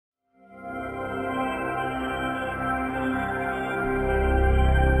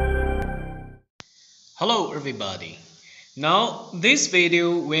Hello everybody. Now this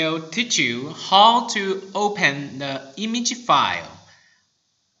video will teach you how to open the image file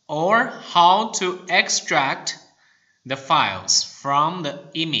or how to extract the files from the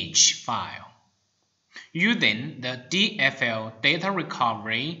image file using the DFL data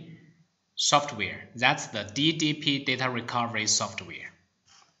recovery software. That's the DDP data recovery software.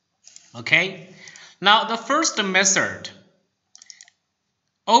 Okay. Now the first method,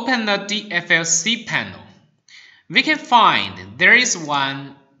 open the DFL cPanel. We can find there is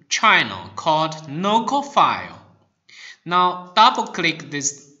one channel called local file. Now double click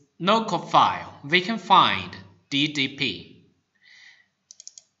this local file. We can find DDP.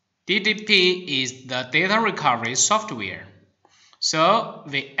 DDP is the data recovery software. So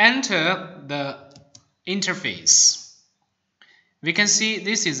we enter the interface. We can see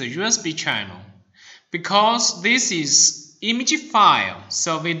this is a USB channel. Because this is image file,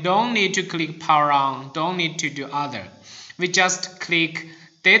 so we don't need to click power on, don't need to do other. We just click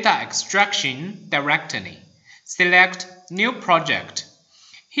data extraction directly. Select new project.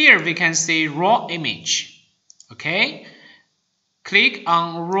 Here we can see raw image. Okay, click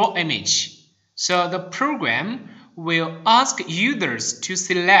on raw image. So the program will ask users to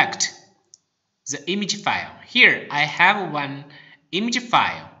select the image file. Here I have one image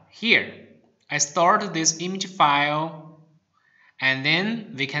file. Here I stored this image file, and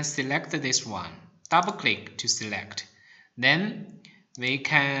then we can select this one. Double click to select. Then we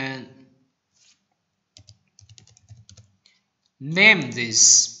can name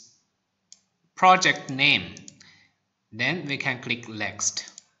this project name. Then we can click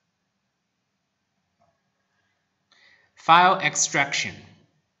next. File extraction.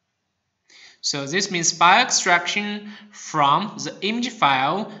 So this means file extraction from the image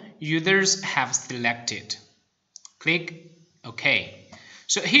file users have selected. Click OK.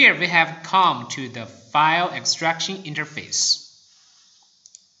 So here we have come to the file extraction interface.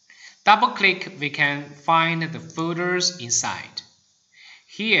 Double click, we can find the folders inside.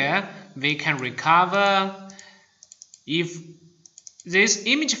 Here we can recover if this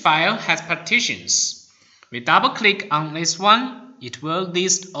image file has partitions. We double click on this one, it will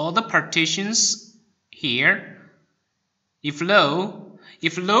list all the partitions here. If low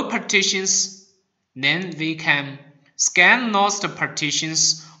partitions, then we can scan lost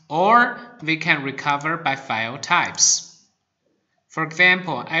partitions, or we can recover by file types. For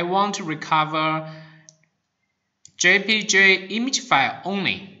example, I want to recover JPG image file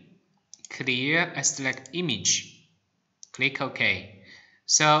only. Clear, I select image. Click OK.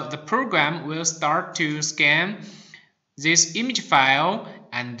 So the program will start to scan this image file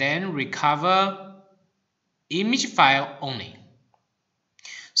and then recover image file only.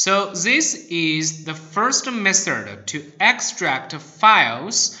 So this is the first method to extract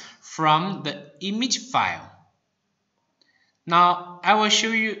files from the image file. Now I will show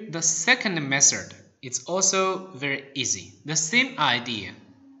you the second method. It's also very easy. The same idea.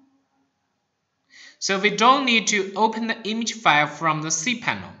 So we don't need to open the image file from the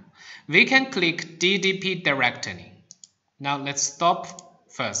cPanel. We can click DDP directly. Now let's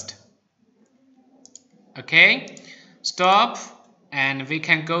stop first. Okay, stop, and we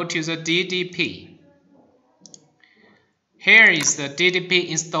can go to the DDP. Here is the DDP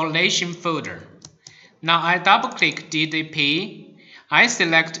installation folder. Now I double click DDP. I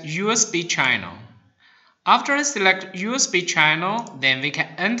select USB channel. After I select USB channel, then we can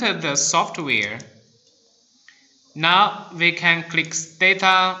enter the software. Now we can click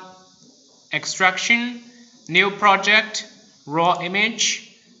data extraction, new project, raw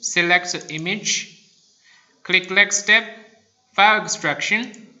image, select the image, click next step, file extraction.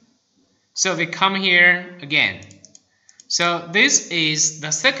 So we come here again. So this is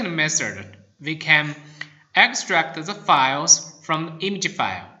the second method. We can extract the files from the image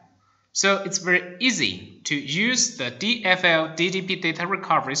file. So it's very easy to use the DFL DDP data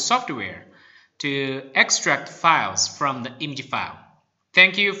recovery software to extract files from the image file.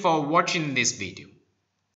 Thank you for watching this video.